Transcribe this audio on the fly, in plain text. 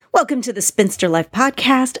Welcome to the Spinster Life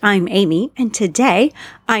Podcast. I'm Amy, and today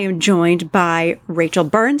I am joined by Rachel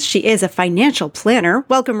Burns. She is a financial planner.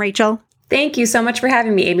 Welcome, Rachel. Thank you so much for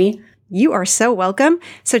having me, Amy. You are so welcome.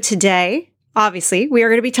 So today, obviously, we are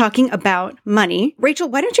going to be talking about money. Rachel,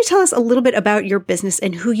 why don't you tell us a little bit about your business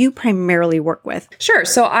and who you primarily work with? Sure.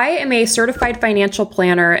 So I am a certified financial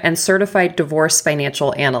planner and certified divorce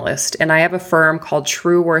financial analyst, and I have a firm called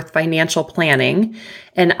True Worth Financial Planning,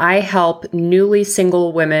 and I help newly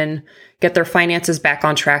single women get their finances back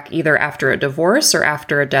on track either after a divorce or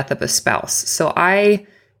after a death of a spouse. So I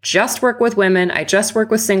just work with women. I just work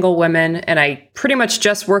with single women, and I pretty much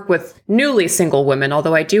just work with newly single women,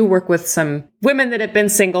 although I do work with some women that have been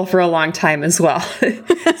single for a long time as well.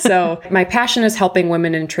 So my passion is helping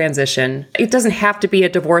women in transition. It doesn't have to be a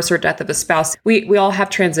divorce or death of a spouse. We all have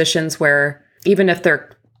transitions where even if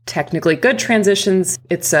they're technically good transitions,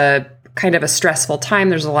 it's a kind of a stressful time.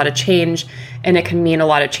 There's a lot of change, and it can mean a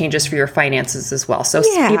lot of changes for your finances as well. So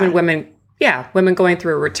even women going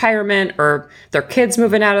through a retirement or their kids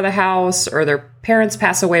moving out of the house or their parents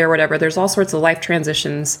pass away or whatever, there's all sorts of life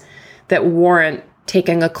transitions that warrant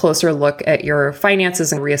taking a closer look at your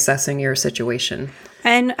finances and reassessing your situation.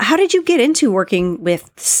 And how did you get into working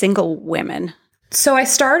with single women? So I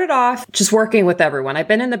started off just working with everyone. I've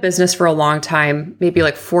been in the business for a long time, maybe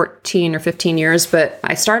like 14 or 15 years, but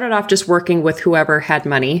I started off just working with whoever had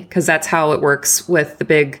money because that's how it works with the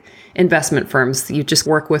big investment firms. You just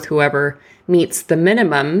work with whoever meets the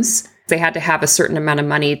minimums. They had to have a certain amount of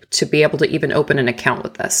money to be able to even open an account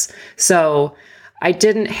with us. So I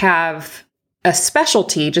didn't have a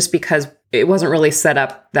specialty just because it wasn't really set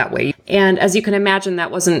up that way. And as you can imagine,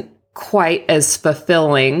 that wasn't quite as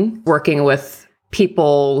fulfilling working with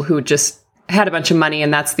people who just had a bunch of money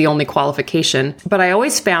and that's the only qualification. But I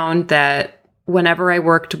always found that whenever I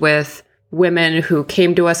worked with women who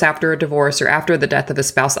came to us after a divorce or after the death of a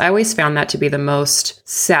spouse, I always found that to be the most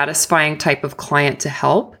satisfying type of client to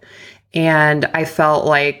help. And I felt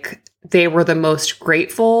like they were the most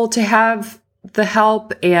grateful to have the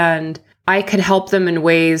help, and I could help them in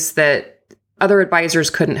ways that other advisors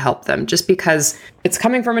couldn't help them just because it's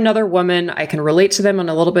coming from another woman. I can relate to them in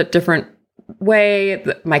a little bit different way.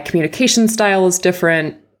 My communication style is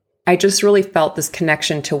different. I just really felt this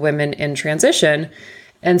connection to women in transition.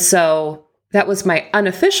 And so that was my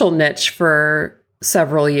unofficial niche for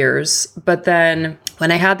several years. But then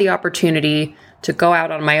when I had the opportunity to go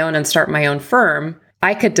out on my own and start my own firm,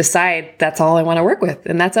 I could decide that's all I want to work with,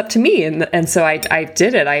 and that's up to me. And so I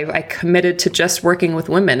did it. I committed to just working with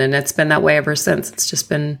women, and it's been that way ever since. It's just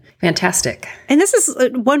been fantastic. And this is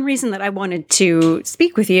one reason that I wanted to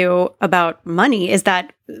speak with you about money is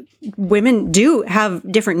that women do have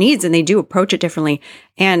different needs and they do approach it differently,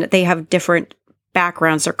 and they have different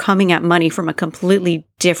backgrounds. Are coming at money from a completely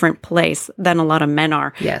different place than a lot of men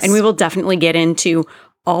are. Yes. And we will definitely get into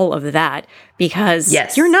all of that because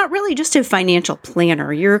you're not really just a financial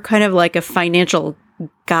planner. You're kind of like a financial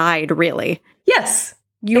guide, really. Yes,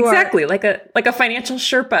 exactly. Like a financial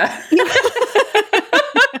Sherpa.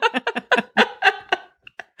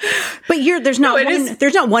 But there's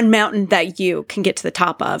not one mountain that you can get to the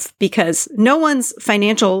top of because no one's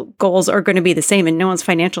financial goals are going to be the same and no one's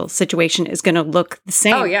financial situation is going to look the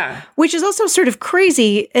same. Oh, yeah. Which is also sort of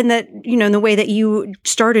crazy in that, in the way that you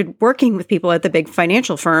started working with people at the big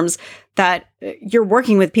financial firms, that you're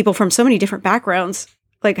working with people from so many different backgrounds.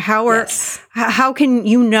 Like how can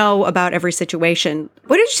you know about every situation?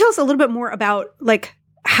 Why don't you tell us a little bit more about like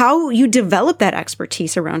how you develop that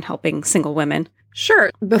expertise around helping single women?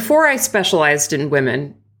 Sure. Before I specialized in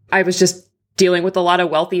women, I was just dealing with a lot of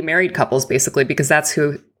wealthy married couples, basically, because that's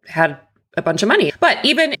who had a bunch of money. But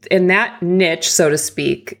even in that niche, so to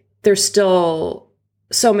speak, there's still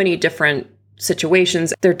so many different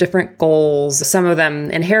situations. There are different goals. Some of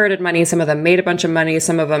them inherited money. Some of them made a bunch of money.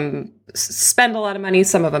 Some of them spend a lot of money.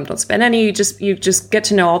 Some of them don't spend any. You just get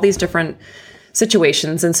to know all these different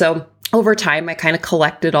situations. And so over time, I kind of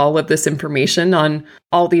collected all of this information on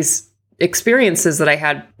all these experiences that I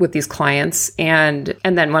had with these clients. And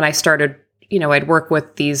then when I started, I'd work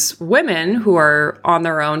with these women who are on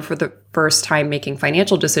their own for the first time making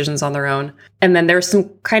financial decisions on their own. And then there's some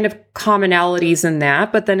kind of commonalities in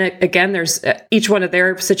that. But then again, there's each one of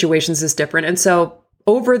their situations is different. And so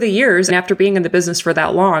over the years, and after being in the business for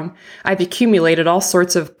that long, I've accumulated all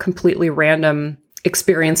sorts of completely random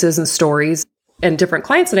experiences and stories and different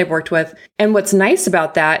clients that I've worked with. And what's nice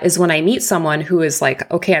about that is when I meet someone who is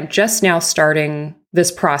like, okay, I'm just now starting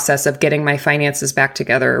this process of getting my finances back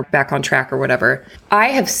together, back on track or whatever. I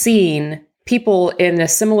have seen people in a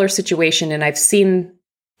similar situation, and I've seen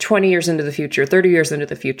 20 years into the future, 30 years into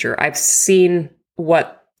the future. I've seen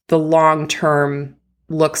what the long-term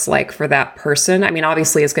looks like for that person. I mean,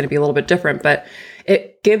 obviously it's going to be a little bit different, but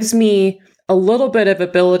it gives me a little bit of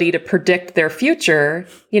ability to predict their future.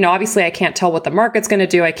 Obviously I can't tell what the market's going to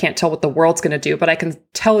do. I can't tell what the world's going to do, but I can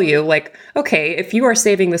tell you like, okay, if you are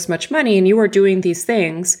saving this much money and you are doing these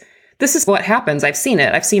things, this is what happens. I've seen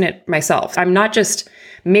it. I've seen it myself. I'm not just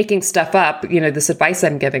making stuff up, this advice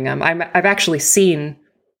I'm giving them. I've actually seen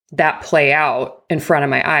that play out in front of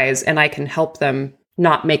my eyes, and I can help them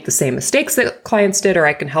not make the same mistakes that clients did, or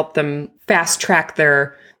I can help them fast track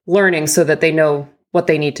their learning so that they know what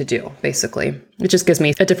they need to do, basically. It just gives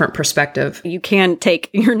me a different perspective. You can take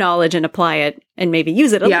your knowledge and apply it and maybe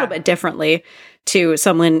use it a little bit differently to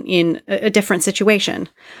someone in a different situation.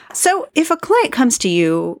 So if a client comes to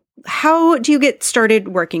you, how do you get started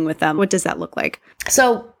working with them? What does that look like?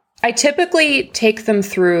 So I typically take them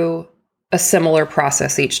through a similar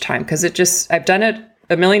process each time because I've done it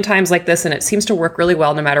a million times like this and it seems to work really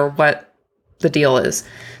well no matter what the deal is.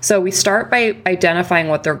 So we start by identifying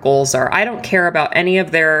what their goals are. I don't care about any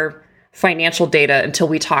of their financial data until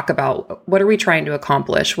we talk about what are we trying to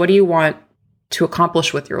accomplish? What do you want to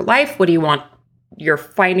accomplish with your life? What do you want your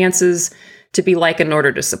finances to be like in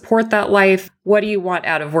order to support that life? What do you want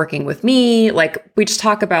out of working with me? Like we just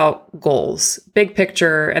talk about goals, big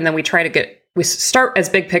picture, and then we start as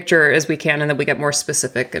big picture as we can, and then we get more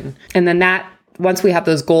specific. And then that, once we have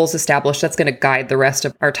those goals established, that's going to guide the rest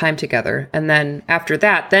of our time together. And then after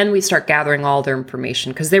that, then we start gathering all their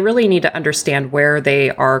information because they really need to understand where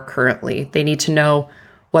they are currently. They need to know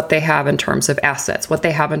what they have in terms of assets, what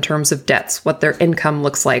they have in terms of debts, what their income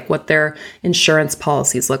looks like, what their insurance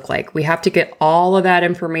policies look like. We have to get all of that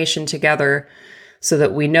information together so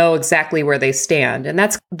that we know exactly where they stand. And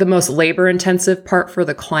that's the most labor-intensive part for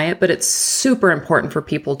the client, but it's super important for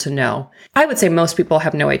people to know. I would say most people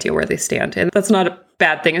have no idea where they stand, and that's not a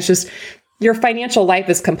bad thing. It's just your financial life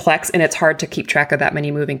is complex, and it's hard to keep track of that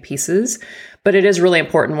many moving pieces. But it is really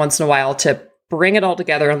important once in a while to bring it all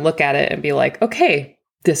together and look at it and be like, okay,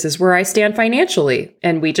 this is where I stand financially.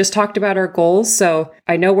 And we just talked about our goals. So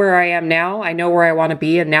I know where I am now. I know where I want to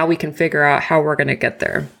be. And now we can figure out how we're going to get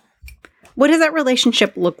there. What does that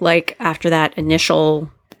relationship look like after that initial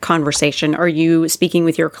conversation? Are you speaking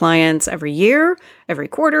with your clients every year, every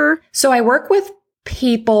quarter? So I work with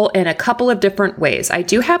people in a couple of different ways. I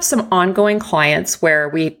do have some ongoing clients where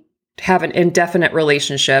we have an indefinite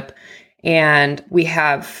relationship and we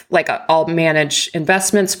have I'll manage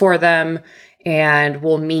investments for them and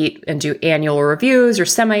we'll meet and do annual reviews or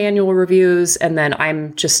semi-annual reviews. And then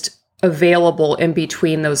I'm just available in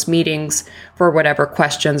between those meetings for whatever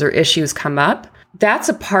questions or issues come up. That's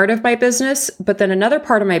a part of my business. But then another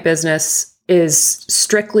part of my business is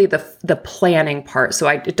strictly the planning part. So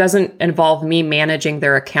it doesn't involve me managing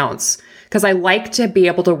their accounts because I like to be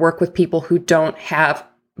able to work with people who don't have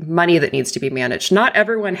money that needs to be managed. Not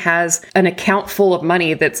everyone has an account full of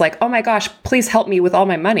money that's like, oh my gosh, please help me with all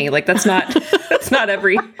my money. Like that's not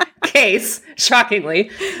every case, shockingly.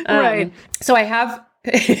 Right. So I have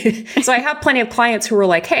plenty of clients who are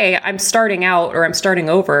like, hey, I'm starting out or I'm starting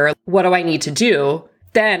over. What do I need to do?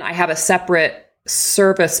 Then I have a separate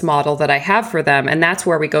service model that I have for them. And that's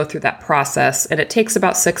where we go through that process. And it takes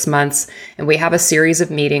about 6 months. And we have a series of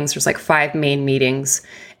meetings. There's 5 main meetings.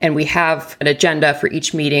 And we have an agenda for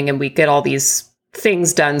each meeting. And we get all these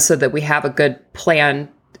things done so that we have a good plan.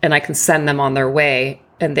 And I can send them on their way.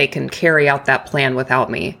 And they can carry out that plan without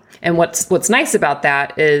me. And what's nice about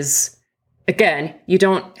that is, again, you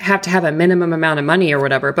don't have to have a minimum amount of money or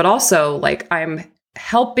whatever, but also I'm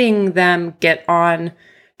helping them get on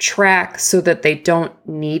track so that they don't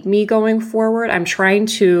need me going forward. I'm trying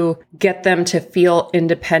to get them to feel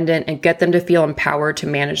independent and get them to feel empowered to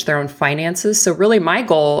manage their own finances. So really my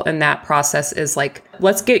goal in that process is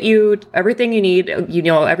let's get you everything you need,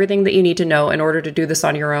 everything that you need to know in order to do this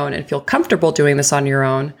on your own and feel comfortable doing this on your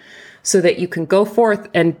own, so that you can go forth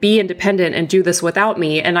and be independent and do this without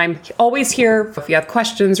me. And I'm always here if you have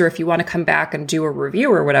questions or if you want to come back and do a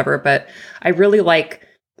review or whatever, but I really like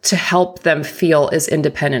to help them feel as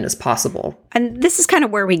independent as possible. And this is kind of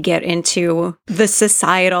where we get into the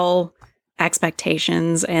societal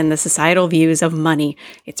expectations and the societal views of money.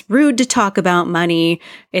 It's rude to talk about money.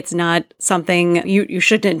 It's not something you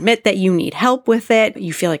shouldn't admit that you need help with it.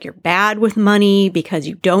 You feel like you're bad with money because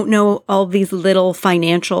you don't know all these little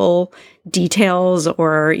financial details,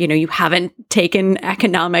 or, you haven't taken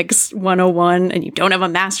economics 101 and you don't have a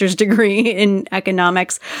master's degree in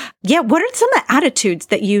economics. Yeah. What are some of the attitudes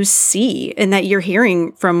that you see and that you're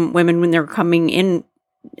hearing from women when they're coming in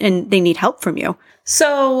and they need help from you?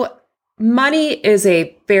 So money is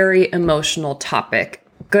a very emotional topic,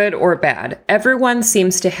 good or bad. Everyone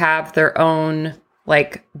seems to have their own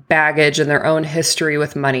like baggage and their own history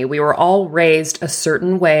with money. We were all raised a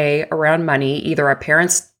certain way around money. Either our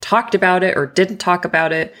parents talked about it or didn't talk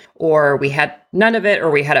about it, or we had none of it,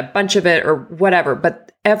 or we had a bunch of it, or whatever.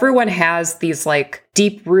 But everyone has these like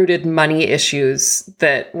deep-rooted money issues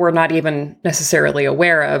that we're not even necessarily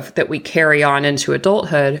aware of that we carry on into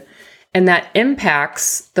adulthood. And that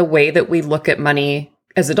impacts the way that we look at money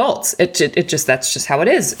as adults. That's just how it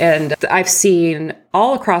is. And I've seen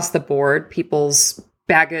all across the board people's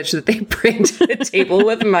baggage that they bring to the table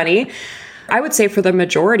with money. I would say for the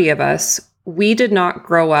majority of us, we did not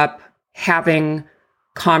grow up having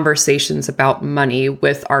conversations about money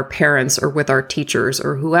with our parents or with our teachers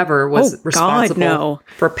or whoever was responsible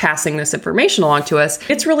for passing this information along to us.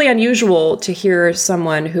 It's really unusual to hear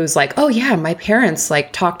someone who's like, oh yeah, my parents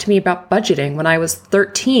like talked to me about budgeting when I was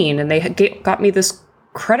 13 and they got me this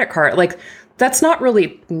credit card. Like, that's not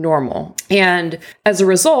really normal. And as a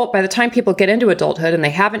result, by the time people get into adulthood and they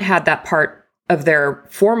haven't had that part of their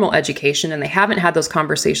formal education and they haven't had those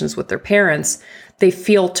conversations with their parents, they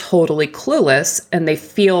feel totally clueless and they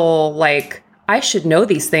feel like, I should know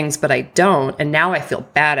these things, but I don't. And now I feel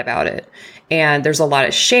bad about it. And there's a lot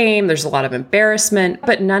of shame. There's a lot of embarrassment,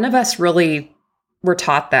 but none of us really were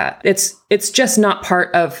taught that. It's just not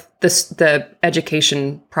part of the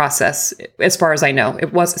education process, as far as I know.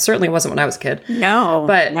 It certainly wasn't when I was a kid.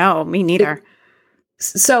 No, me neither.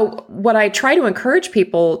 So what I try to encourage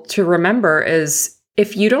people to remember is,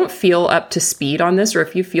 if you don't feel up to speed on this, or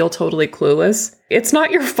if you feel totally clueless, it's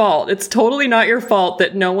not your fault. It's totally not your fault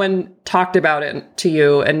that no one talked about it to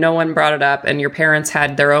you and no one brought it up and your parents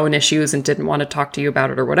had their own issues and didn't want to talk to you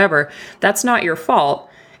about it or whatever. That's not your fault.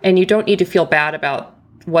 And you don't need to feel bad about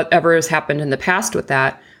whatever has happened in the past with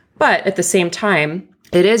that. But at the same time,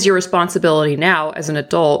 it is your responsibility now as an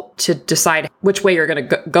adult to decide which way you're going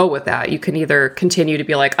to go with that. You can either continue to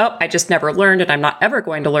be like, oh, I just never learned and I'm not ever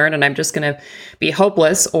going to learn and I'm just going to be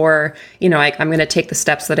hopeless. Or, I'm going to take the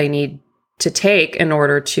steps that I need to take in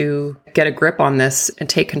order to get a grip on this and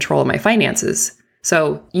take control of my finances.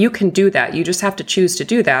 So you can do that. You just have to choose to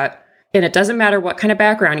do that. And it doesn't matter what kind of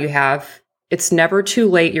background you have. It's never too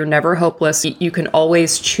late. You're never hopeless. You can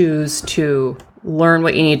always choose to learn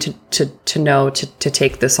what you need to know to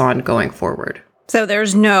take this on going forward. So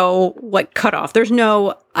there's no cutoff. There's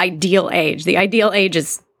no ideal age. The ideal age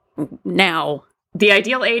is now. The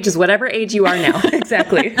ideal age is whatever age you are now.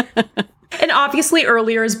 Exactly. And obviously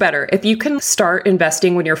earlier is better. If you can start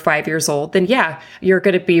investing when you're 5 years old, then yeah, you're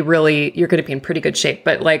going to be in pretty good shape.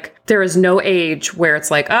 But like, there is no age where it's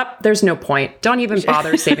like, there's no point. Don't even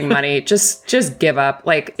bother saving money. Just give up.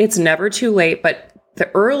 Like, it's never too late. But the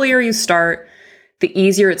earlier you start, the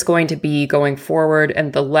easier it's going to be going forward,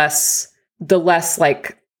 and the less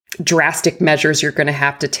like drastic measures you're going to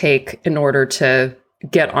have to take in order to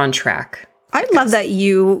get on track. I love that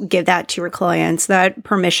you give that to your clients, that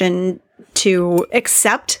permission to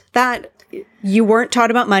accept that you weren't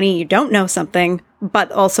taught about money, you don't know something,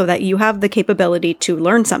 but also that you have the capability to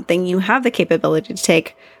learn something. You have the capability to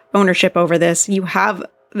take ownership over this. You have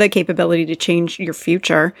the capability to change your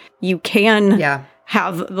future. You can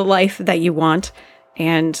have the life that you want.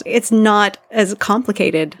 And it's not as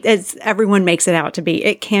complicated as everyone makes it out to be.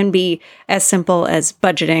 It can be as simple as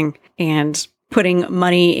budgeting and putting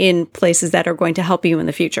money in places that are going to help you in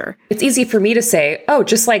the future. It's easy for me to say, oh,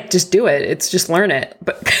 just do it. It's just learn it.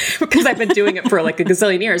 But because I've been doing it for like a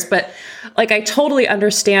gazillion years. But like, I totally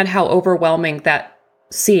understand how overwhelming that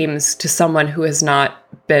seems to someone who has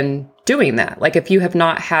not been doing that. Like, if you have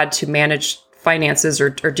not had to manage finances or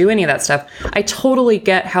do any of that stuff, I totally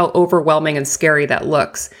get how overwhelming and scary that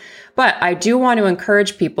looks. But I do want to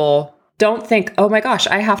encourage people, don't think, oh my gosh,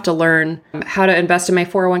 I have to learn how to invest in my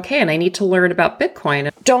 401k and I need to learn about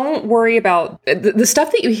Bitcoin. Don't worry about the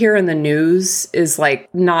stuff that you hear in the news is like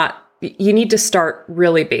you need to start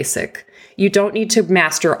really basic. You don't need to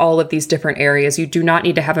master all of these different areas. You do not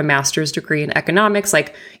need to have a master's degree in economics.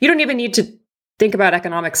 Like, you don't even need to think about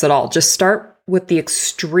economics at all. Just start with the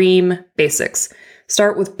extreme basics.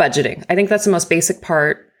 Start with budgeting. I think that's the most basic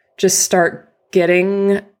part. Just start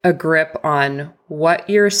getting a grip on what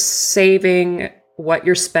you're saving, what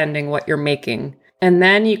you're spending, what you're making. And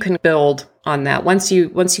then you can build on that. Once you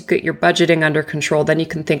get your budgeting under control, then you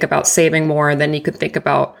can think about saving more. Then you can think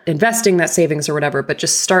about investing that savings or whatever. But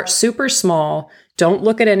just start super small. Don't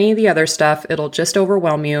look at any of the other stuff. It'll just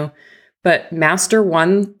overwhelm you. But master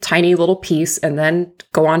one tiny little piece and then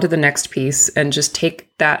go on to the next piece and just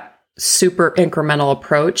take that super incremental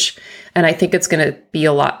approach. And I think it's going to be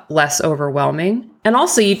a lot less overwhelming. And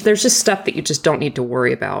also, there's just stuff that you just don't need to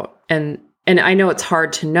worry about. And And I know it's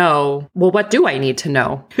hard to know, well, what do I need to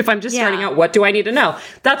know? If I'm just starting out, what do I need to know?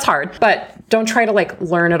 That's hard. But don't try to like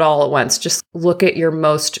learn it all at once. Just look at your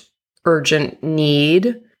most urgent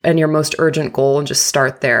need and your most urgent goal and just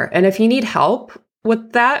start there. And if you need help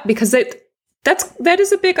with that, because that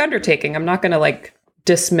is a big undertaking. I'm not going to like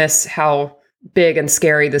dismiss how big and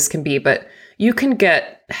scary this can be, but you can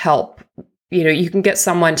get help. You know, you can get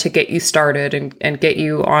someone to get you started and get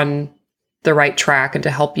you on the right track and to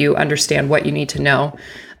help you understand what you need to know.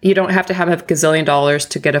 You don't have to have a gazillion dollars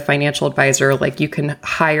to get a financial advisor. Like you can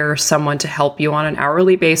hire someone to help you on an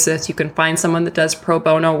hourly basis. You can find someone that does pro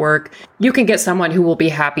bono work. You can get someone who will be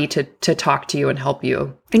happy to talk to you and help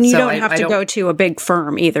you. And you don't have to go to a big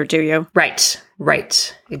firm either, do you? Right.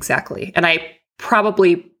 Exactly. And I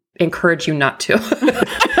probably encourage you not to.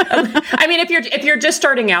 I mean, if you're just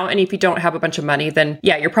starting out and if you don't have a bunch of money, then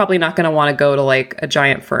yeah, you're probably not going to want to go to like a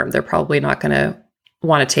giant firm. They're probably not going to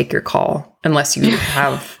want to take your call unless you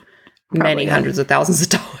have many hundreds of thousands of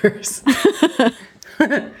dollars.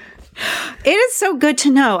 It is so good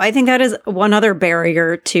to know. I think that is one other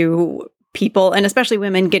barrier to people, and especially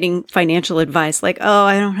women, getting financial advice. Like, oh,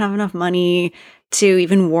 I don't have enough money to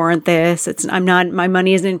even warrant this. My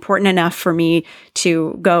money isn't important enough for me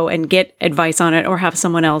to go and get advice on it or have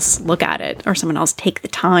someone else look at it or someone else take the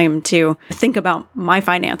time to think about my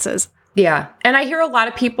finances. Yeah. And I hear a lot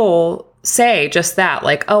of people say just that,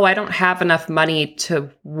 like, oh, I don't have enough money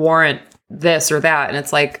to warrant this or that. And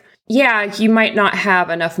it's like, yeah, you might not have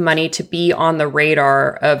enough money to be on the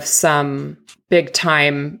radar of some big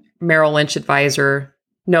time Merrill Lynch advisor.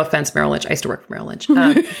 No offense, Merrill Lynch. I used to work for Merrill Lynch.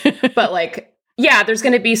 But like, yeah, there's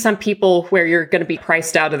going to be some people where you're going to be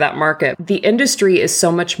priced out of that market. The industry is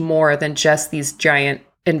so much more than just these giant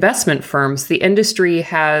investment firms. The industry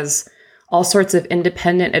has all sorts of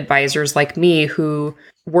independent advisors like me who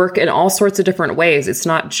work in all sorts of different ways. It's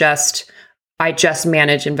not just, I just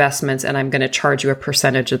manage investments and I'm going to charge you a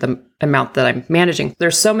percentage of the amount that I'm managing.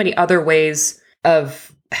 There's so many other ways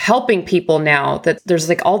of helping people now that there's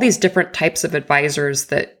like all these different types of advisors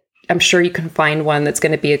that I'm sure you can find one that's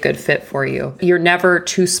going to be a good fit for you. You're never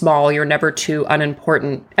too small. You're never too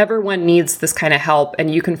unimportant. Everyone needs this kind of help,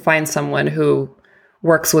 and you can find someone who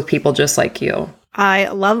works with people just like you. I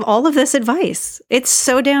love all of this advice. It's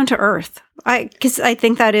so down to earth. Because I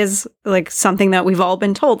think that is like something that we've all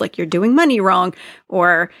been told, like you're doing money wrong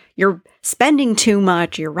or you're spending too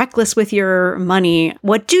much, you're reckless with your money.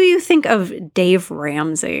 What do you think of Dave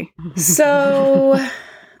Ramsey? So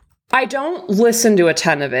I don't listen to a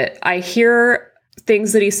ton of it. I hear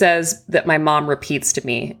things that he says that my mom repeats to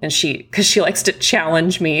me, and because she likes to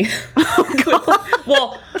challenge me.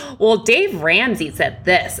 Well, Dave Ramsey said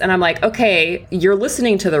this, and I'm like, okay, you're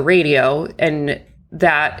listening to the radio, and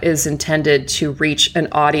that is intended to reach an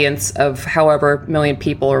audience of however million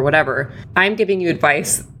people or whatever. I'm giving you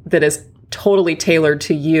advice that is totally tailored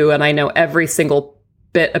to you, and I know every single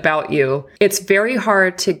bit about you. It's very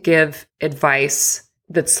hard to give advice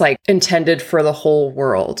that's like intended for the whole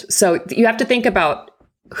world. So you have to think about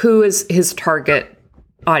who is his target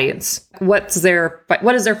audience. What does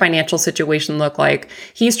their financial situation look like?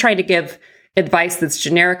 He's trying to give advice that's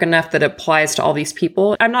generic enough that applies to all these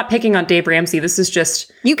people. I'm not picking on Dave Ramsey. This is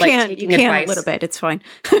just you can a little bit. It's fine.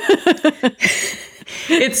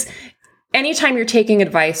 It's anytime you're taking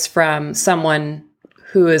advice from someone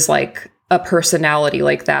who is like a personality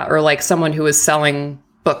like that, or like someone who is selling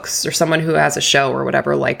books or someone who has a show or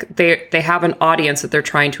whatever, like they have an audience that they're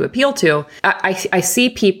trying to appeal to. I see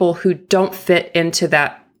people who don't fit into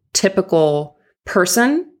that typical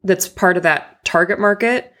person that's part of that target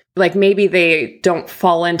market. Like maybe they don't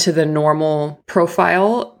fall into the normal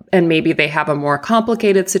profile, and maybe they have a more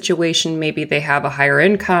complicated situation. Maybe they have a higher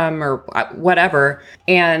income or whatever.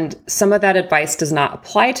 And some of that advice does not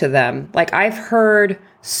apply to them. Like I've heard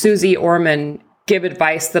Susie Orman give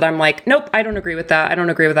advice that I'm like, nope, I don't agree with that. I don't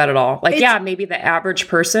agree with that at all. Like, yeah, maybe the average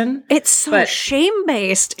person. It's so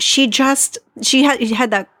shame-based. She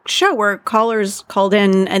had that show where callers called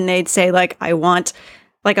in and they'd say like, I want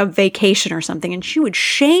like a vacation or something. And she would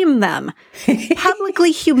shame them,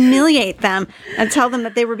 publicly humiliate them and tell them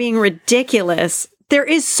that they were being ridiculous. There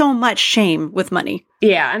is so much shame with money.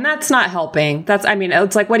 Yeah, and that's not helping.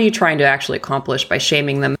 It's like, what are you trying to actually accomplish by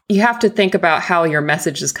shaming them? You have to think about how your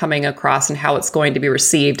message is coming across and how it's going to be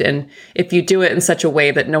received. And if you do it in such a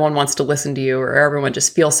way that no one wants to listen to you, or everyone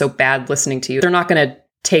just feels so bad listening to you, they're not going to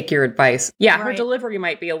take your advice. Yeah, right. Her delivery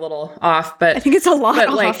might be a little off, but I think it's a lot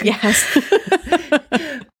off, like, yes.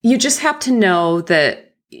 You just have to know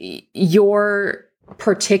that your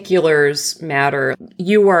particulars matter.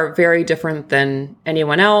 You are very different than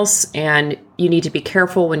anyone else, and you need to be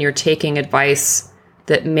careful when you're taking advice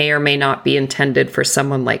that may or may not be intended for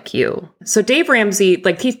someone like you. So Dave Ramsey,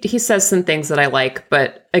 like he says some things that I like,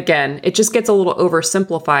 but again, it just gets a little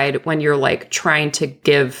oversimplified when you're like trying to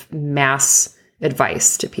give mass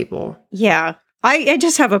advice to people. Yeah. I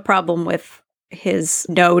just have a problem with his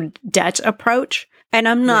no debt approach. And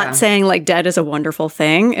I'm not saying like debt is a wonderful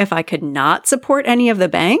thing. If I could not support any of the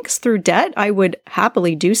banks through debt, I would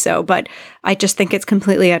happily do so. But I just think it's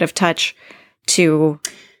completely out of touch to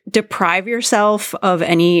deprive yourself of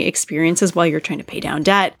any experiences while you're trying to pay down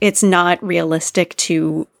debt. It's not realistic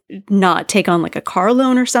to not take on like a car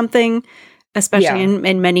loan or something, especially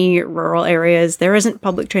in many rural areas. There isn't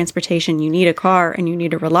public transportation. You need a car, and you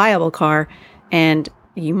need a reliable car. And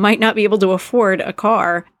you might not be able to afford a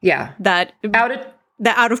car that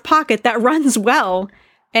out of pocket that runs well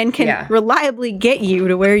and can reliably get you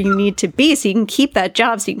to where you need to be so you can keep that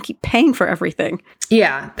job, so you can keep paying for everything.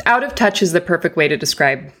 Yeah. Out of touch is the perfect way to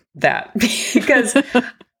describe that. Because,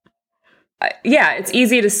 it's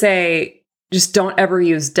easy to say, just don't ever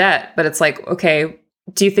use debt. But it's like, okay,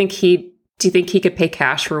 do you think he could pay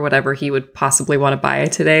cash for whatever he would possibly want to buy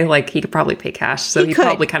today? Like, he could probably pay cash. So he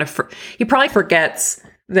probably he probably forgets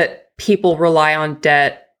that people rely on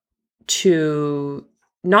debt to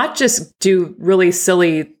not just do really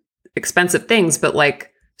silly, expensive things, but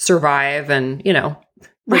like survive and,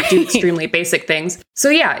 like do extremely basic things.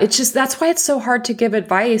 So it's just, that's why it's so hard to give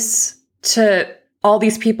advice to all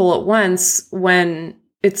these people at once when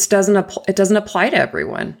it doesn't apply to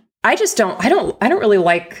everyone. I don't really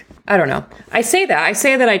like, I don't know. I say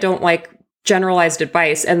that I don't like generalized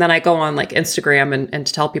advice. And then I go on like Instagram and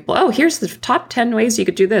tell people, oh, here's the top 10 ways you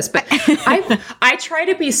could do this. But I try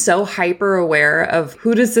to be so hyper aware of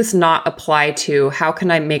who does this not apply to? How can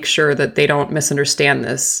I make sure that they don't misunderstand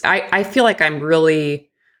this? I feel like I'm really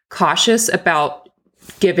cautious about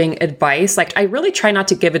giving advice. Like, I really try not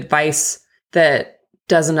to give advice that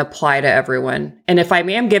doesn't apply to everyone. And if I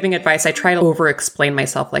am giving advice, I try to over explain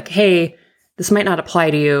myself, like, hey, this might not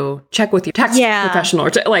apply to you. Check with your tax professional.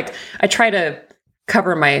 Or like, I try to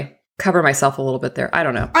cover myself a little bit there. I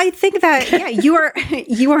don't know. I think that,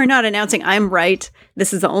 you are not announcing I'm right.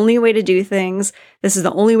 This is the only way to do things. This is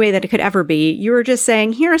the only way that it could ever be. You were just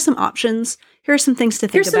saying, here are some options. Here are some things to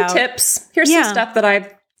think about. Here's some tips. Here's some stuff that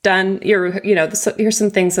I've done. Here's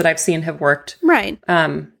some things that I've seen have worked. Right.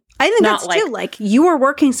 I think that's too, like, you are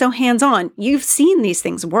working so hands-on. You've seen these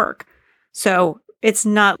things work. So it's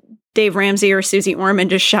not Dave Ramsey or Susie Orman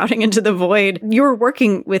just shouting into the void. You're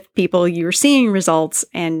working with people, you're seeing results,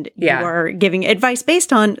 and you are giving advice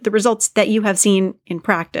based on the results that you have seen in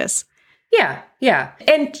practice. Yeah.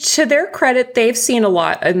 And to their credit, they've seen a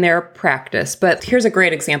lot in their practice. But here's a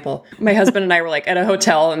great example. My husband and I were like at a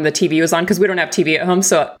hotel and the TV was on because we don't have TV at home.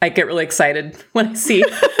 So I get really excited when I see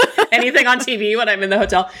anything on TV when I'm in the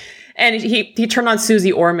hotel. And he turned on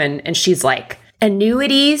Susie Orman and she's like,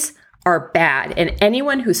 annuities are bad. And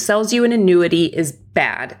anyone who sells you an annuity is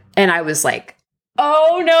bad. And I was like,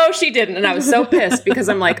 oh, no, she didn't. And I was so pissed because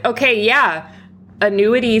I'm like, okay,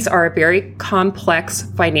 annuities are a very complex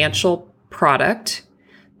financial product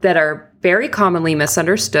that are very commonly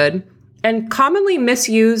misunderstood and commonly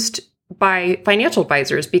misused by financial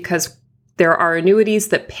advisors because there are annuities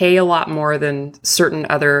that pay a lot more than certain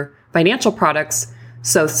other financial products.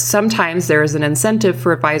 So sometimes there is an incentive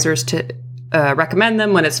for advisors to recommend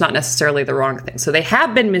them when it's not necessarily the wrong thing. So they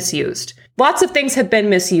have been misused. Lots of things have been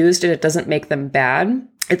misused and it doesn't make them bad.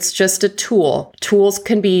 It's just a tool. Tools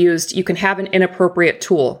can be used. You can have an inappropriate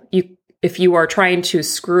tool. If you are trying to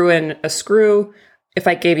screw in a screw, if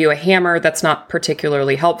I gave you a hammer, that's not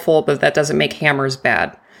particularly helpful, but that doesn't make hammers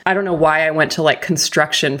bad. I don't know why I went to like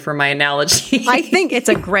construction for my analogy. I think it's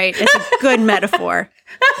a good metaphor.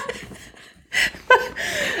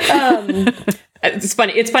 It's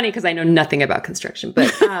funny because I know nothing about construction,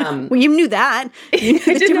 but well, you knew that. I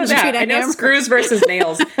did know that. I know screws versus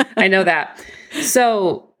nails. I know that.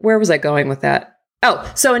 So where was I going with that?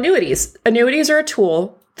 Oh, so annuities. Annuities are a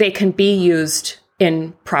tool. They can be used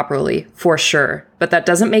improperly for sure, but that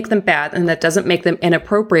doesn't make them bad, and that doesn't make them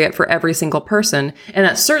inappropriate for every single person, and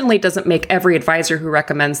that certainly doesn't make every advisor who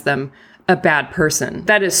recommends them a bad person.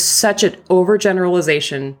 That is such an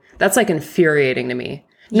overgeneralization. That's like infuriating to me.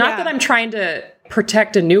 Not that I'm trying to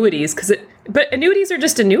protect annuities, but annuities are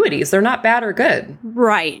just annuities. They're not bad or good.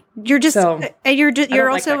 Right. You're also like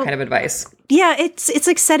that kind of advice. Yeah, it's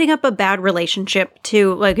like setting up a bad relationship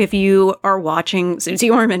too. Like if you are watching Susie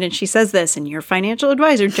Orman and she says this and your financial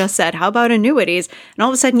advisor just said, how about annuities? And all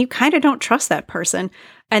of a sudden you kind of don't trust that person.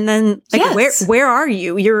 And then like, where are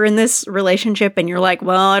you? You're in this relationship and you're like,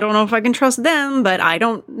 well, I don't know if I can trust them, but I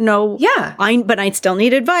don't know. Yeah. But I still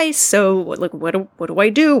need advice. So like, what do I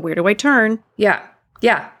do? Where do I turn? Yeah.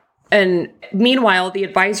 Yeah. And meanwhile, the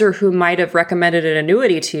advisor who might have recommended an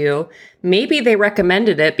annuity to you, maybe they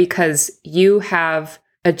recommended it because you have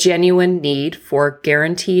a genuine need for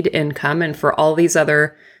guaranteed income and for all these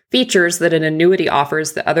other features that an annuity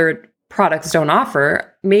offers that other products don't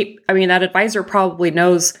offer. That advisor probably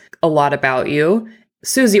knows a lot about you.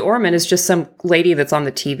 Susie Orman is just some lady that's on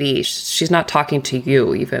the TV. She's not talking to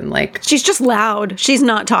you even. Like, she's just loud. She's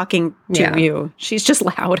not talking to you. She's just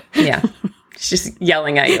loud. Yeah. She's just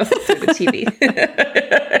yelling at you through the TV.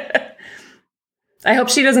 I hope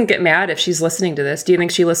she doesn't get mad if she's listening to this. Do you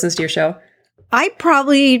think she listens to your show? I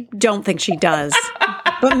probably don't think she does,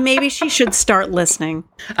 but maybe she should start listeting.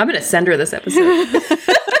 I'm going to send her this episode.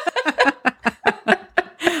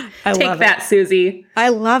 Take that, Susie. I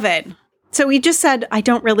love it. So we just said, I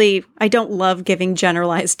don't love giving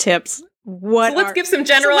generalized tips. Let's give some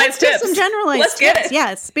generalized tips. Let's get it.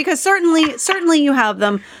 Yes, because certainly you have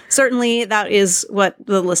them. Certainly that is what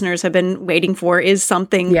the listeners have been waiting for, is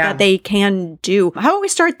something that they can do. How about we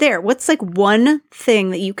start there? What's like one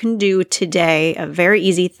thing that you can do today, a very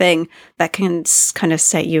easy thing that can kind of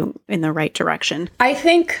set you in the right direction? I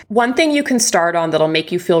think one thing you can start on that'll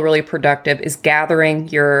make you feel really productive is gathering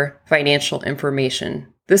your financial information.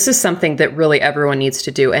 This is something that really everyone needs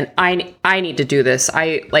to do. And I need to do this.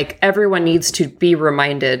 Everyone needs to be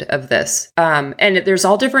reminded of this. And there's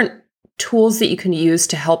all different tools that you can use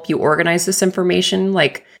to help you organize this information.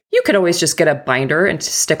 Like, you could always just get a binder and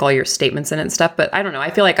stick all your statements in it and stuff. But I don't know.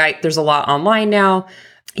 I feel like there's a lot online now.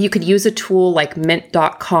 You could use a tool like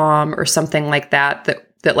mint.com or something like that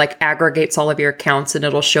like aggregates all of your accounts, and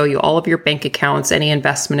it'll show you all of your bank accounts, any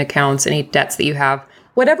investment accounts, any debts that you have.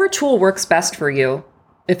 Whatever tool works best for you.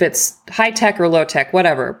 If it's high tech or low tech,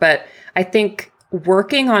 whatever. But I think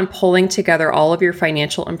working on pulling together all of your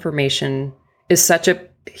financial information is such a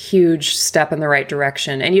huge step in the right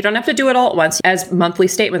direction. And you don't have to do it all at once. As monthly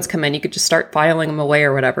statements come in, you could just start filing them away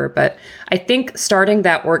or whatever. But I think starting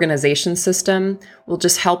that organization system will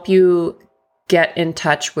just help you get in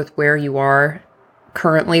touch with where you are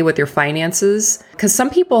currently with your finances. Because some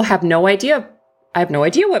people have no idea. I have no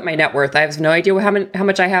idea what my net worth. I have no idea how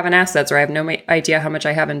much I have in assets, or I have no idea how much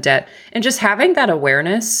I have in debt. And just having that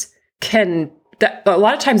awareness a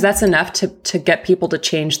lot of times that's enough to get people to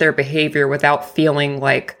change their behavior without feeling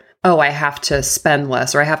like, oh, I have to spend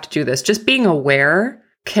less or I have to do this. Just being aware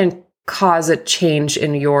can cause a change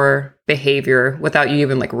in your behavior without you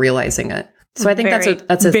even like realizing it. So I think that's an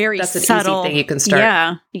subtle, easy thing you can start.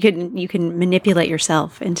 Yeah, you can manipulate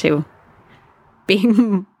yourself into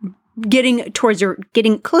being getting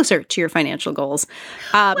closer to your financial goals.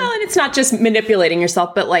 And it's not just manipulating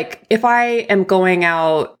yourself, but like if I am going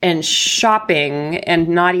out and shopping and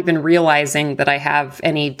not even realizing that I have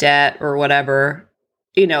any debt or whatever,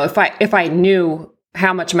 if I knew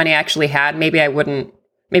how much money I actually had, maybe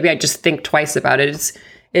I'd just think twice about it.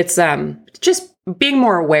 It's just being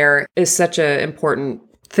more aware is such an important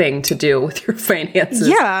thing to do with your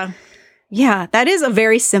finances. Yeah, that is a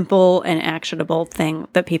very simple and actionable thing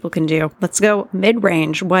that people can do. Let's go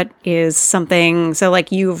mid-range. What is something, so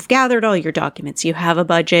like you've gathered all your documents, you have a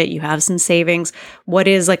budget, you have some savings. What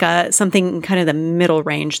is like something kind of the middle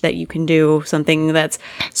range that you can do, something that's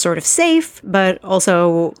sort of safe, but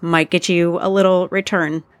also might get you a little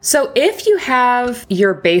return? So if you have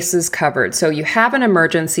your bases covered, so you have an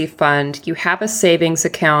emergency fund, you have a savings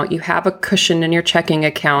account, you have a cushion in your checking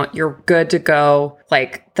account, you're good to go.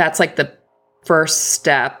 Like that's like the first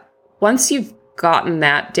step. Once you've gotten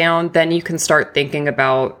that down, then you can start thinking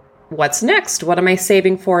about what's next. What am I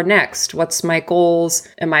saving for next? What's my goals?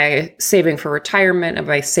 Am I saving for retirement? Am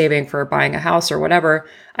I saving for buying a house or whatever?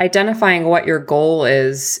 Identifying what your goal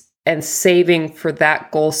is and saving for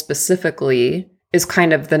that goal specifically is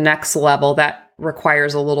kind of the next level. That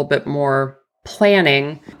requires a little bit more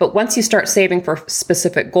planning. But once you start saving for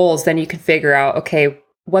specific goals, then you can figure out, okay,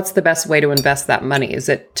 what's the best way to invest that money? Is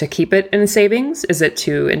it to keep it in savings? Is it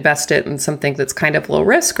to invest it in something that's kind of low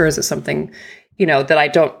risk? Or is it something, that I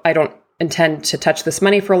don't intend to touch this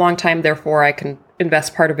money for a long time, therefore I can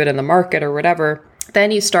invest part of it in the market or whatever?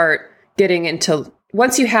 Then you start getting into,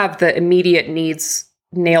 once you have the immediate needs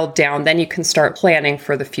nailed down, then you can start planning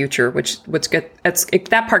for the future,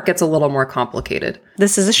 that part gets a little more complicated.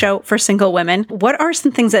 This is a show for single women. What are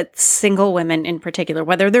some things that single women in particular,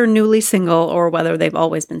 whether they're newly single or whether they've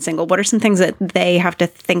always been single, what are some things that they have to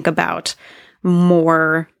think about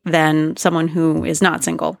more than someone who is not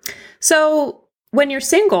single? So when you're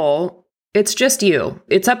single, it's just you.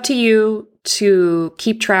 It's up to you to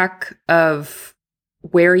keep track of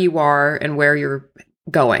where you are and where you're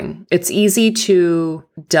going. It's easy to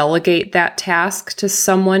delegate that task to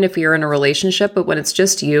someone if you're in a relationship, but when it's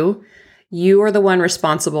just you, you are the one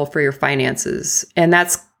responsible for your finances. And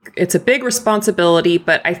it's a big responsibility,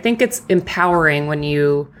 but I think it's empowering when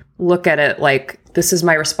you look at it like, this is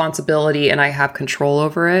my responsibility and I have control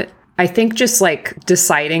over it. I think just like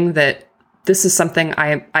deciding that this is something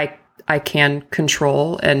I can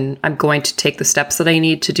control and I'm going to take the steps that I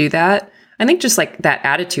need to do that. I think just like that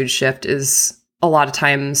attitude shift is a lot of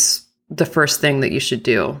times the first thing that you should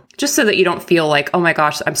do, just so that you don't feel like, oh my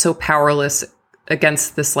gosh, I'm so powerless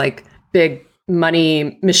against this like big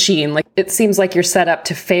money machine. Like it seems like you're set up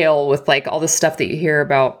to fail with like all the stuff that you hear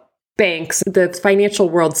about banks. The financial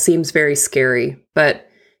world seems very scary, but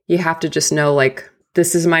you have to just know like,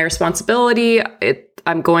 this is my responsibility.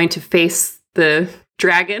 I'm going to face the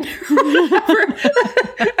dragon or whatever.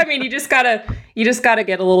 I mean, you just gotta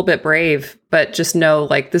get a little bit brave, but just know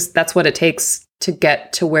like that's what it takes to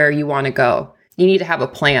get to where you want to go. You need to have a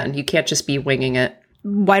plan. You can't just be winging it.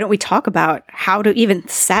 Why don't we talk about how to even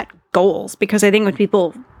set goals? Because I think when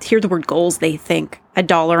people hear the word goals, they think a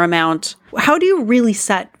dollar amount. How do you really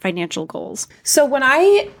set financial goals? So when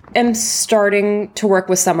I am starting to work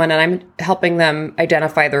with someone and I'm helping them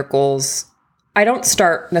identify their goals, I don't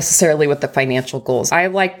start necessarily with the financial goals. I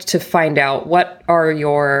like to find out what are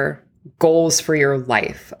your goals for your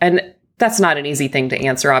life. And that's not an easy thing to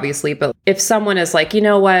answer, obviously. But if someone is like, you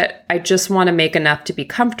know what, I just want to make enough to be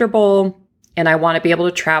comfortable and I want to be able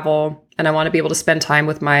to travel and I want to be able to spend time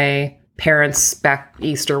with my parents back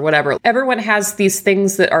east or whatever. Everyone has these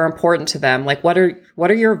things that are important to them. Like, what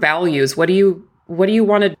are your values? What do you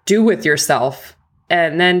want to do with yourself?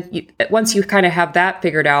 And then once you kind of have that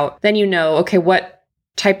figured out, then you know, okay, what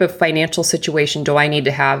type of financial situation do I need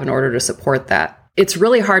to have in order to support that? It's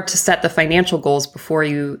really hard to set the financial goals before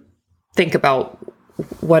you think about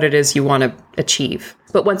what it is you want to achieve.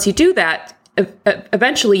 But once you do that,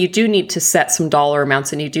 eventually you do need to set some dollar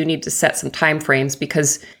amounts and you do need to set some time frames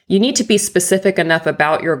because you need to be specific enough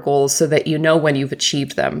about your goals so that you know when you've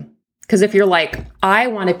achieved them. Because if you're like, I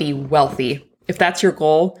want to be wealthy, if that's your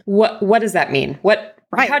goal, what does that mean?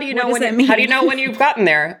 Right. How do you know how do you know when you've gotten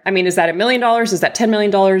there? I mean, is that $1 million? Is that $10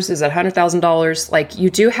 million? Is that $100,000? Like you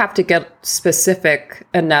do have to get specific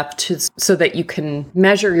enough so that you can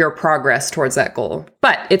measure your progress towards that goal.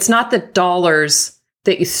 But it's not the dollars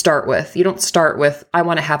that you start with. You don't start with, I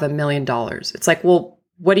want to have $1 million. It's like, well,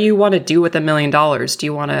 what do you want to do with $1 million? Do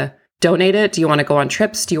you want to donate it? Do you want to go on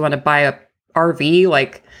trips? Do you want to buy a RV?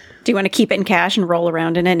 Like, do you want to keep it in cash and roll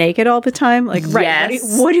around in it naked all the time? Like, yes, right.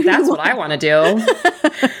 What do you that's want? what I want to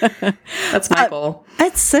do. That's my goal.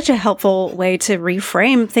 That's such a helpful way to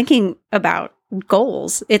reframe thinking about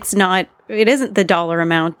goals. It isn't the dollar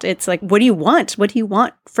amount. It's like, what do you want? What do you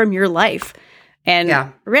want from your life?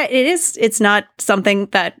 And it's not something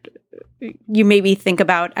that you maybe think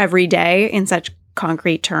about every day in such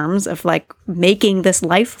concrete terms of like making this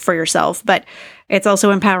life for yourself, but it's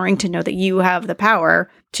also empowering to know that you have the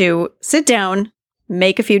power to sit down,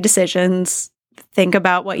 make a few decisions, think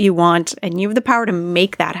about what you want, and you have the power to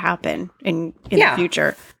make that happen in the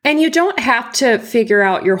future. And you don't have to figure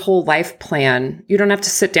out your whole life plan. You don't have to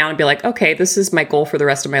sit down and be like, okay, this is my goal for the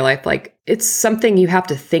rest of my life. Like it's something you have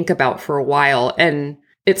to think about for a while. And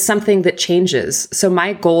it's something that changes. So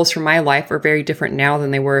my goals for my life are very different now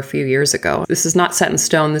than they were a few years ago. This is not set in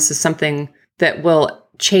stone. This is something that will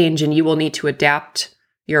change and you will need to adapt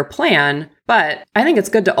your plan. But I think it's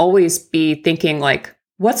good to always be thinking like,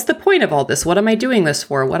 what's the point of all this? What am I doing this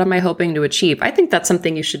for? What am I hoping to achieve? I think that's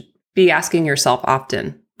something you should be asking yourself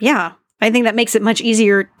often. Yeah. I think that makes it much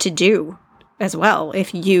easier to do as well.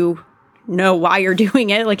 If you know why you're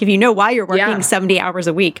doing it, like if you know why you're working 70 hours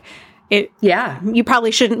a week, you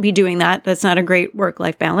probably shouldn't be doing that. That's not a great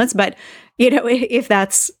work-life balance. But, if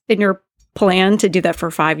that's in your plan to do that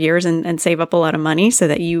for 5 years and save up a lot of money so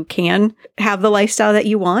that you can have the lifestyle that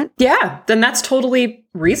you want. Yeah, then that's totally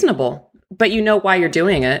reasonable. But you know why you're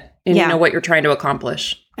doing it and you know what you're trying to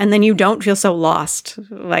accomplish. And then you don't feel so lost.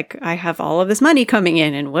 Like, I have all of this money coming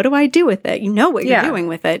in and what do I do with it? You know what you're doing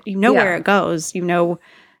with it. You know where it goes. You know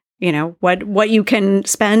what you can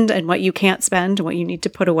spend and what you can't spend and what you need to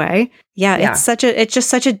put away. It's just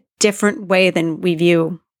such a different way than we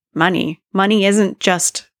view money. Money isn't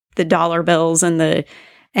just the dollar bills and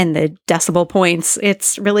the decimal points.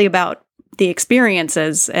 It's really about the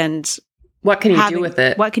experiences and what can you do with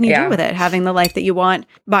it? What can you do with it? Having the life that you want,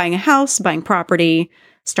 buying a house, buying property,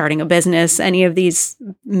 starting a business, any of these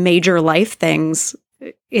major life things.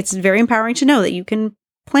 It's very empowering to know that you can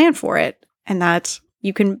plan for it and that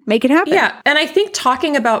you can make it happen. Yeah. And I think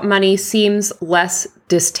talking about money seems less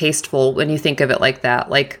distasteful when you think of it like that.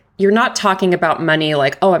 Like, you're not talking about money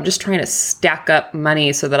like, oh, I'm just trying to stack up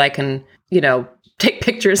money so that I can, take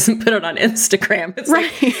pictures and put it on Instagram. It's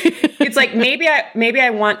Right. it's like maybe I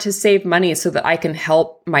want to save money so that I can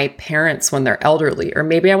help my parents when they're elderly, or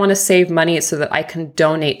maybe I want to save money so that I can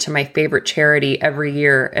donate to my favorite charity every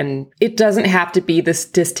year. And it doesn't have to be this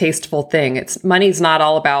distasteful thing. Money's not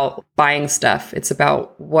all about buying stuff. It's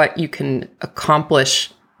about what you can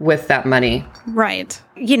accomplish with that money. Right.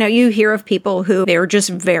 You hear of people who they're just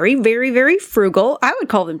very, very, very frugal. I would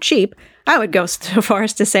call them cheap. I would go so far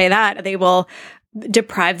as to say that they will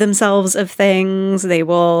deprive themselves of things. They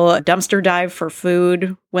will dumpster dive for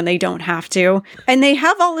food when they don't have to. And they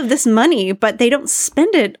have all of this money, but they don't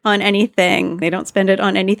spend it on anything. They don't spend it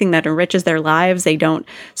on anything that enriches their lives. They don't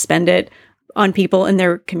spend it on people in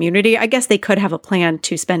their community. I guess they could have a plan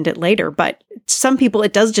to spend it later, but some people,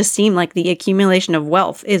 it does just seem like the accumulation of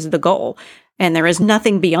wealth is the goal. And there is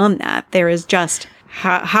nothing beyond that. There is just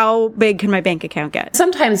how big can my bank account get?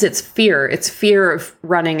 Sometimes it's fear. It's fear of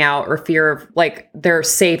running out, or fear of like they're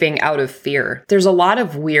saving out of fear. There's a lot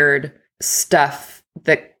of weird stuff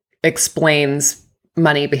that explains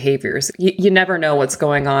money behaviors. You never know what's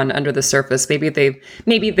going on under the surface. Maybe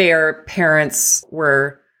their parents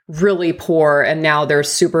were really poor and now they're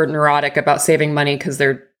super neurotic about saving money because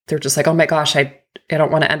they're just like, oh my gosh, I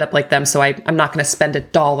don't want to end up like them, so I'm not going to spend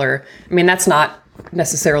 $1. I mean, that's not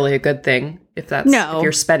necessarily a good thing if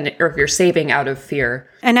you're spending or if you're saving out of fear.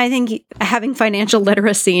 And I think having financial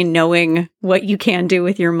literacy, knowing what you can do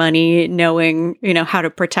with your money, knowing, how to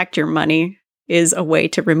protect your money is a way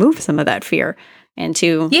to remove some of that fear and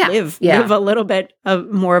to live a little bit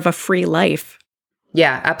more of a free life.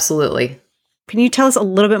 Yeah, absolutely. Can you tell us a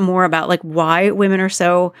little bit more about like why women are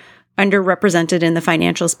so underrepresented in the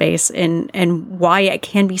financial space and why it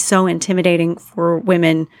can be so intimidating for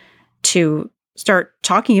women to start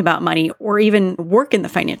talking about money or even work in the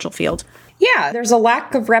financial field? Yeah, there's a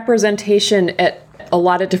lack of representation at a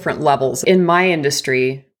lot of different levels. In my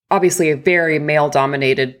industry, obviously a very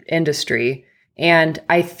male-dominated industry, and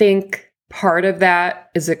I think part of that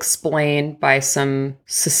is explained by some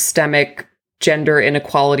systemic gender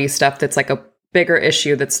inequality stuff that's like a bigger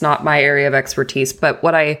issue that's not my area of expertise. But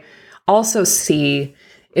what I also see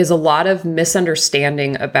is a lot of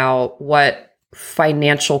misunderstanding about what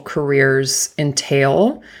financial careers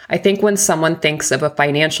entail. I think when someone thinks of a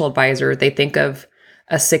financial advisor, they think of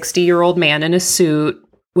a 60-year-old man in a suit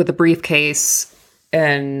with a briefcase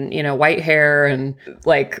and, white hair and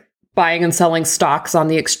like buying and selling stocks on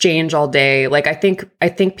the exchange all day. Like, I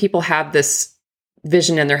think people have this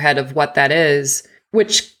vision in their head of what that is,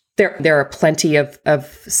 which there are plenty of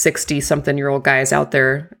 60-something-year-old guys out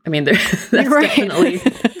there. I mean, that's definitely,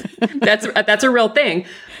 that's a real thing.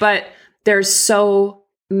 But there's so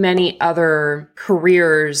many other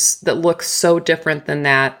careers that look so different than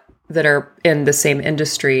that are in the same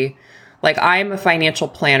industry. Like, I'm a financial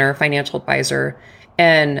planner, financial advisor,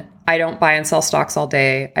 and I don't buy and sell stocks all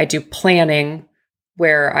day. I do planning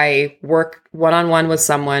where I work one-on-one with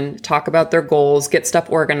someone, talk about their goals, get stuff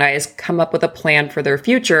organized, come up with a plan for their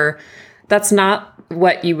future. That's not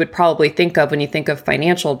what you would probably think of when you think of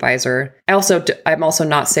financial advisor. I'm also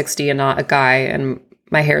not 60 and not a guy, and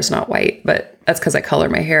my hair is not white, but that's because I color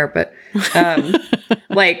my hair. But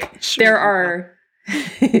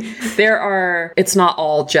it's not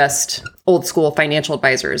all just old school financial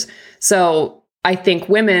advisors. So I think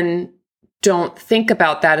women don't think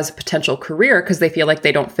about that as a potential career because they feel like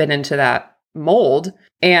they don't fit into that mold.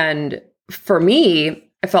 And for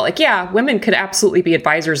me, I felt like, yeah, women could absolutely be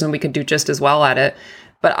advisors and we could do just as well at it.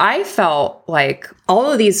 But I felt like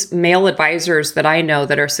all of these male advisors that I know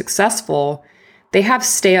that are successful, they have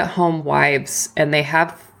stay-at-home wives and they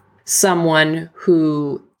have someone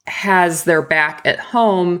who has their back at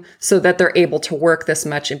home so that they're able to work this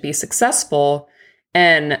much and be successful.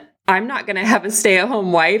 And I'm not going to have a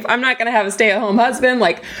stay-at-home wife. I'm not going to have a stay-at-home husband.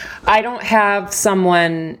 Like, I don't have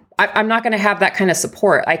someone, I'm not going to have that kind of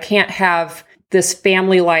support. I can't have this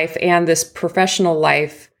family life and this professional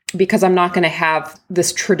life because I'm not going to have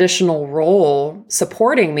this traditional role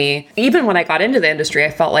supporting me. Even when I got into the industry,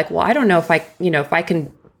 I felt like, well, I don't know if I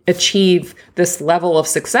can achieve this level of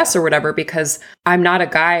success or whatever because I'm not a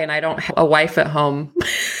guy and I don't have a wife at home.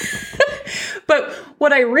 But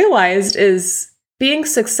what I realized is being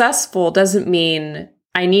successful doesn't mean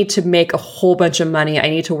I need to make a whole bunch of money.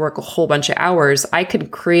 I need to work a whole bunch of hours. I can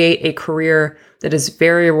create a career that is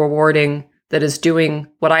very rewarding, that is doing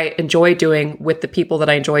what I enjoy doing with the people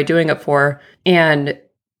that I enjoy doing it for. And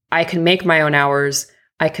I can make my own hours.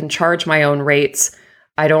 I can charge my own rates.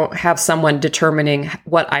 I don't have someone determining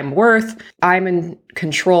what I'm worth. I'm in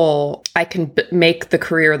control. I can make the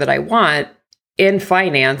career that I want. in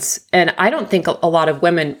finance. And I don't think a lot of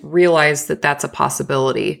women realize that that's a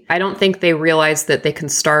possibility. I don't think they realize that they can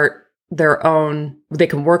start their own, they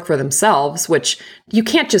can work for themselves, which you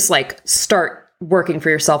can't just like start working for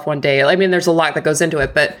yourself one day. I mean, there's a lot that goes into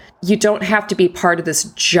it, but you don't have to be part of this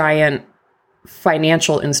giant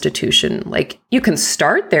financial institution. Like you can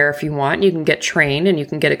start there if you want, you can get trained and you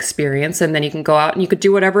can get experience, and then you can go out and you could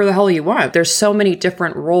do whatever the hell you want. There's so many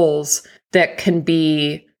different roles that can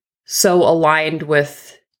be so aligned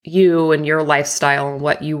with you and your lifestyle and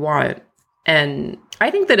what you want. And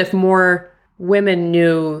I think that if more women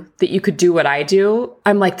knew that you could do what I do,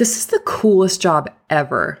 I'm like, this is the coolest job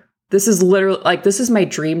ever. This is literally like, this is my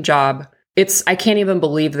dream job. I can't even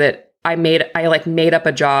believe that I made up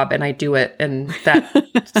a job and I do it. And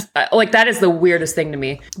that, like, that is the weirdest thing to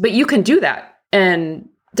me, but you can do that. And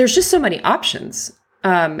there's just so many options.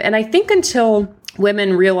 And I think until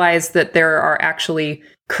women realize that there are actually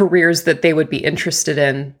careers that they would be interested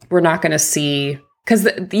in, we're not going to see, because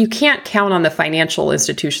you can't count on the financial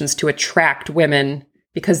institutions to attract women,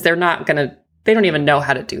 because they don't even know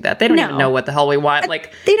how to do that. They don't even know what the hell we want.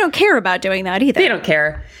 Like, they don't care about doing that either. They don't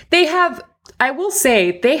care. I will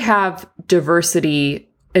say they have diversity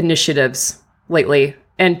initiatives lately.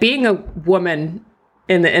 And being a woman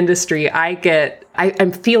in the industry,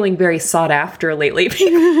 I'm feeling very sought after lately.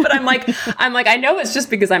 But I'm like, I know it's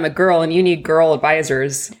just because I'm a girl and you need girl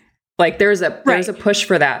advisors. Like there's a push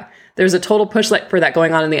for that. There's a total push for that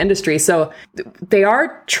going on in the industry. So they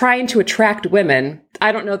are trying to attract women.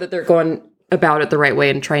 I don't know that they're going about it the right way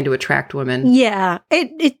and trying to attract women. Yeah.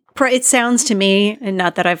 It sounds to me, and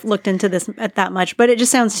not that I've looked into this that much, but it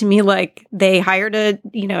just sounds to me like they hired a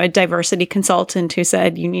diversity consultant who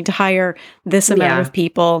said, you need to hire this amount of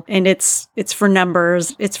people. And it's for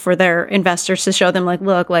numbers. It's for their investors to show them like,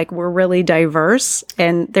 look, like we're really diverse,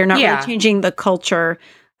 and they're not really changing the culture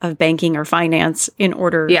of banking or finance in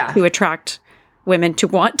order to attract women to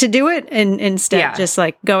want to do it, and instead just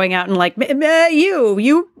like going out and like,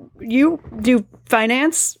 you do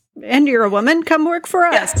finance and you're a woman, come work for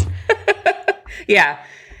us. Yeah.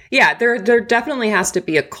 There definitely has to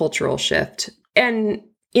be a cultural shift. And,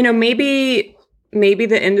 maybe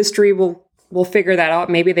the industry will figure that out.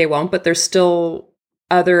 Maybe they won't, but there's still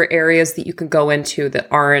other areas that you can go into that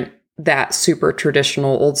aren't that super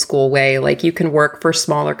traditional old school way. Like you can work for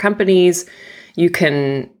smaller companies.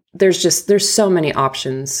 There's so many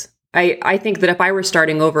options. I think that if I were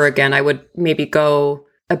starting over again, I would maybe go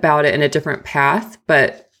about it in a different path,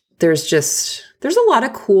 but there's a lot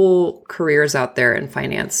of cool careers out there in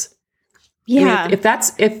finance. Yeah. I mean,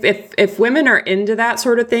 if women are into that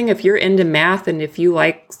sort of thing, if you're into math and if you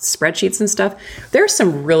like spreadsheets and stuff, there's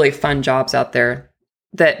some really fun jobs out there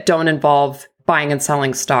that don't involve buying and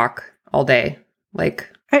selling stock all day.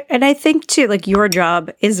 And I think too, like your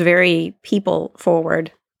job is very people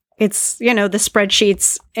forward. It's, the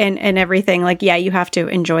spreadsheets and everything. Like, yeah, you have to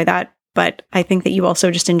enjoy that. But I think that you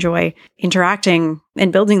also just enjoy interacting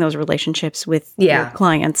and building those relationships with your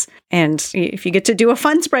clients. And if you get to do a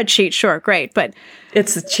fun spreadsheet, sure, great. But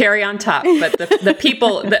it's a cherry on top. But the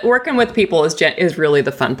people that working with people is really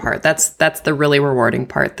the fun part. That's the really rewarding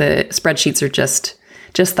part. The spreadsheets are just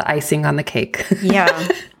the icing on the cake. Yeah.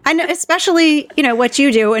 I know, especially, what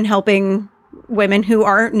you do in helping women who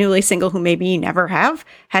are newly single, who maybe never have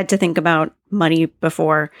had to think about money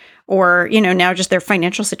before, or, now just their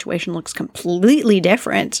financial situation looks completely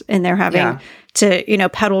different and they're having to,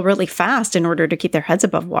 pedal really fast in order to keep their heads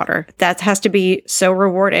above water. That has to be so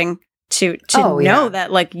rewarding to know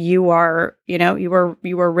that like you are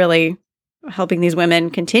really helping these women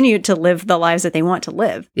continue to live the lives that they want to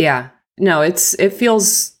live. Yeah. No, it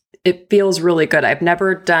feels really good. I've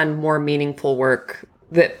never done more meaningful work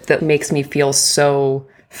that makes me feel so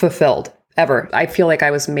fulfilled ever. I feel like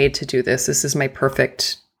I was made to do this. This is my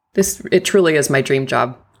it truly is my dream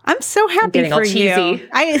job. I'm so happy for you.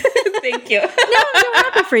 Thank you. No, I'm so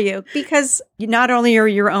happy for you, because not only are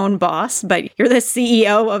you your own boss, but you're the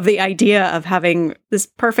CEO of the idea of having this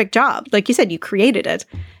perfect job. Like you said, you created it.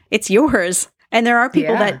 It's yours. And there are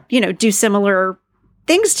people that, do similar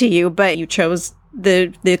things to you, but you chose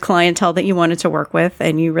the clientele that you wanted to work with,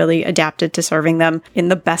 and you really adapted to serving them in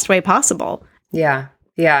the best way possible. Yeah.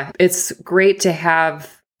 Yeah. It's great to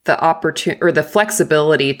have the opportunity or the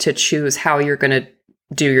flexibility to choose how you're going to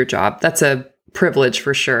do your job. That's a privilege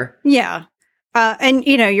for sure. Yeah. And,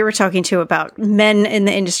 you were talking too about men in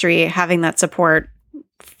the industry having that support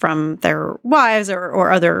from their wives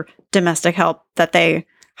or other domestic help that they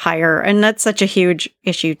hire. And that's such a huge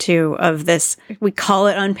issue too of this. We call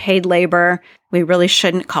it unpaid labor. We really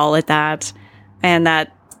shouldn't call it that. And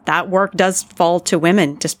that work does fall to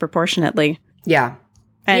women disproportionately. Yeah.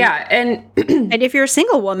 And and if you're a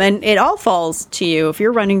single woman, it all falls to you. If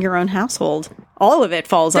you're running your own household, all of it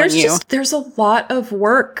falls on you. There's a lot of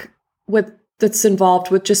work that's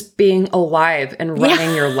involved with just being alive and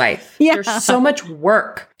running your life. There's so much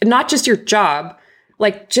work, not just your job,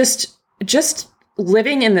 like just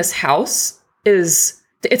living in this house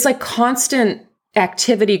it's like constant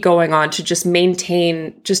activity going on to just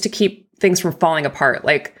maintain, just to keep things from falling apart.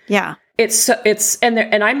 Like,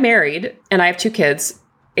 and I'm married and I have 2 kids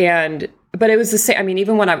but it was the same. I mean,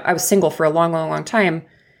 even when I was single for a long, long, long time,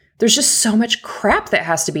 there's just so much crap that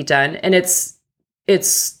has to be done. And it's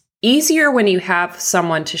easier when you have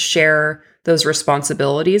someone to share those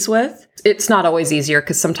responsibilities with. It's not always easier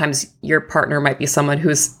because sometimes your partner might be someone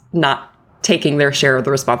who's not taking their share of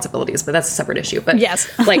the responsibilities, but that's a separate issue. But yes,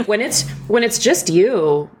 like when it's just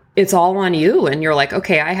you, it's all on you. And you're like,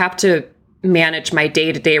 okay, I have to manage my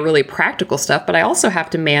day-to-day really practical stuff, but I also have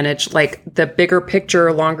to manage like the bigger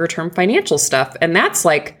picture, longer term financial stuff. And that's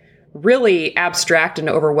like really abstract and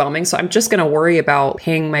overwhelming. So I'm just going to worry about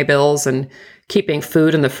paying my bills and keeping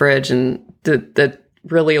food in the fridge and the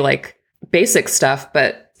really like basic stuff,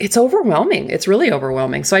 but it's overwhelming. It's really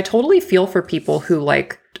overwhelming. So I totally feel for people who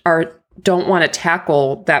like don't want to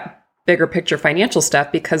tackle that bigger picture financial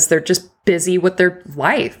stuff because they're just busy with their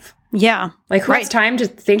life. Yeah. Like who has time to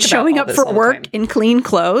think showing about up for work in clean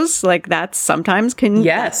clothes, like that's sometimes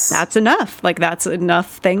that's enough. Like that's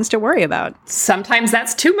enough things to worry about. Sometimes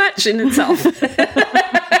that's too much in itself.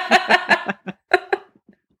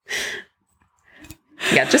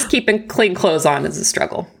 Yeah, just keeping clean clothes on is a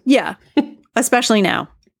struggle. Yeah. Especially now.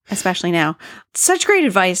 Such great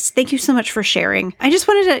advice. Thank you so much for sharing. I just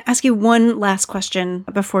wanted to ask you one last question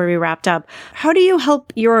before we wrapped up. How do you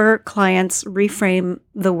help your clients reframe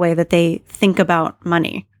the way that they think about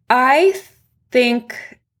money? I think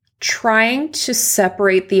trying to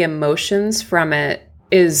separate the emotions from it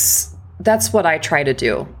that's what I try to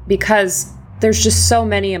do, because there's just so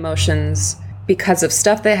many emotions because of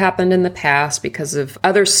stuff that happened in the past, because of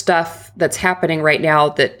other stuff that's happening right now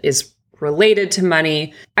that is related to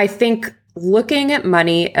money. I think looking at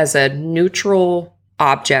money as a neutral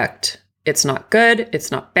object, it's not good,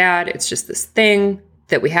 it's not bad, it's just this thing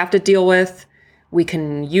that we have to deal with. We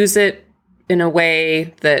can use it in a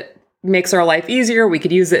way that makes our life easier. We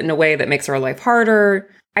could use it in a way that makes our life harder.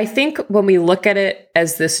 I think when we look at it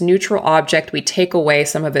as this neutral object, we take away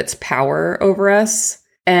some of its power over us.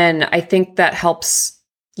 And I think that helps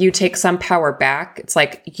you take some power back. It's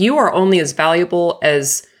like you are only as valuable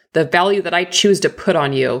as the value that I choose to put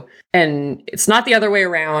on you. And it's not the other way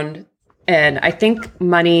around. And I think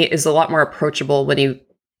money is a lot more approachable when you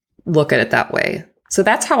look at it that way. So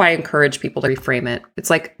that's how I encourage people to reframe it. It's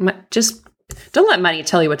like, just don't let money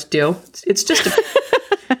tell you what to do. It's just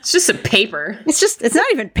it's just some paper. It's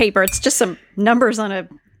not even paper. It's just some numbers on a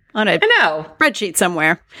I know. spreadsheet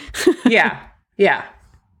somewhere. Yeah.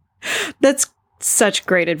 That's such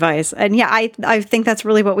great advice. And yeah, I think that's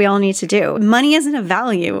really what we all need to do. Money isn't a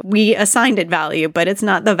value. We assigned it value, but it's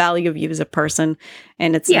not the value of you as a person.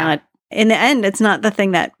 And it's not, in the end, it's not the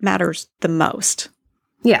thing that matters the most.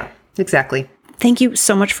 Yeah, exactly. Thank you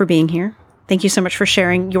so much for being here. Thank you so much for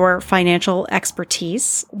sharing your financial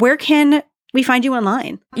expertise. Where can we find you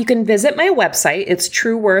online? You can visit my website. It's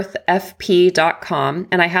trueworthfp.com.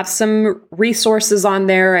 And I have some resources on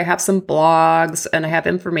there. I have some blogs and I have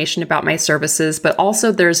information about my services, but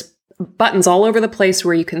also there's buttons all over the place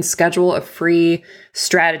where you can schedule a free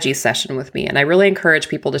strategy session with me. And I really encourage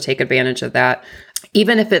people to take advantage of that.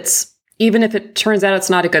 Even if it turns out it's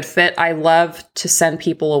not a good fit, I love to send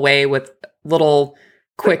people away with little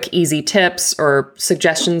quick, easy tips or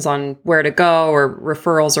suggestions on where to go or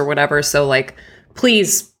referrals or whatever. So like,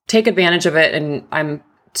 please take advantage of it. And I'm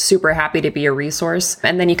super happy to be a resource.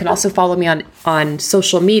 And then you can also follow me on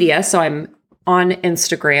social media. So I'm on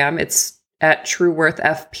Instagram. It's at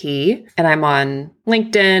TrueWorthFP. And I'm on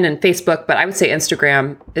LinkedIn and Facebook, but I would say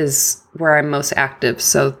Instagram is where I'm most active.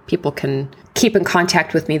 So people can keep in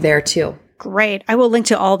contact with me there too. Great. I will link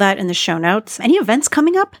to all that in the show notes. Any events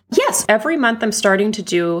coming up? Yes. Every month I'm starting to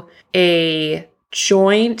do a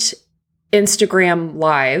joint Instagram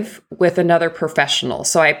live with another professional.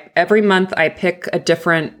 So every month I pick a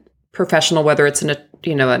different professional, whether it's an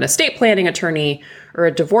estate planning attorney or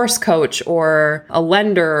a divorce coach or a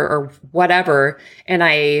lender or whatever. And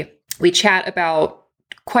we chat about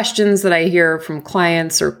questions that I hear from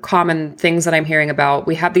clients or common things that I'm hearing about.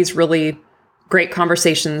 We have these really great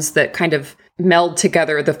conversations that kind of meld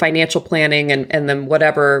together the financial planning and then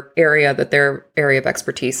whatever area that their area of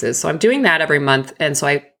expertise is. So I'm doing that every month. And so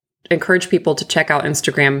I encourage people to check out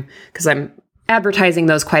Instagram because I'm advertising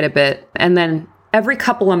those quite a bit. And then every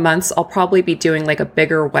couple of months, I'll probably be doing like a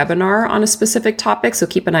bigger webinar on a specific topic. So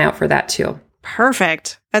keep an eye out for that too.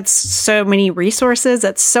 Perfect. That's so many resources.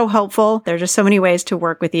 That's so helpful. There are just so many ways to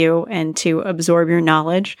work with you and to absorb your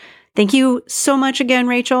knowledge. Thank you so much again,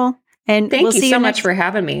 Rachel. And thank you so much for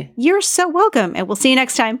having me. You're so welcome. And we'll see you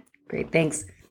next time. Great. Thanks.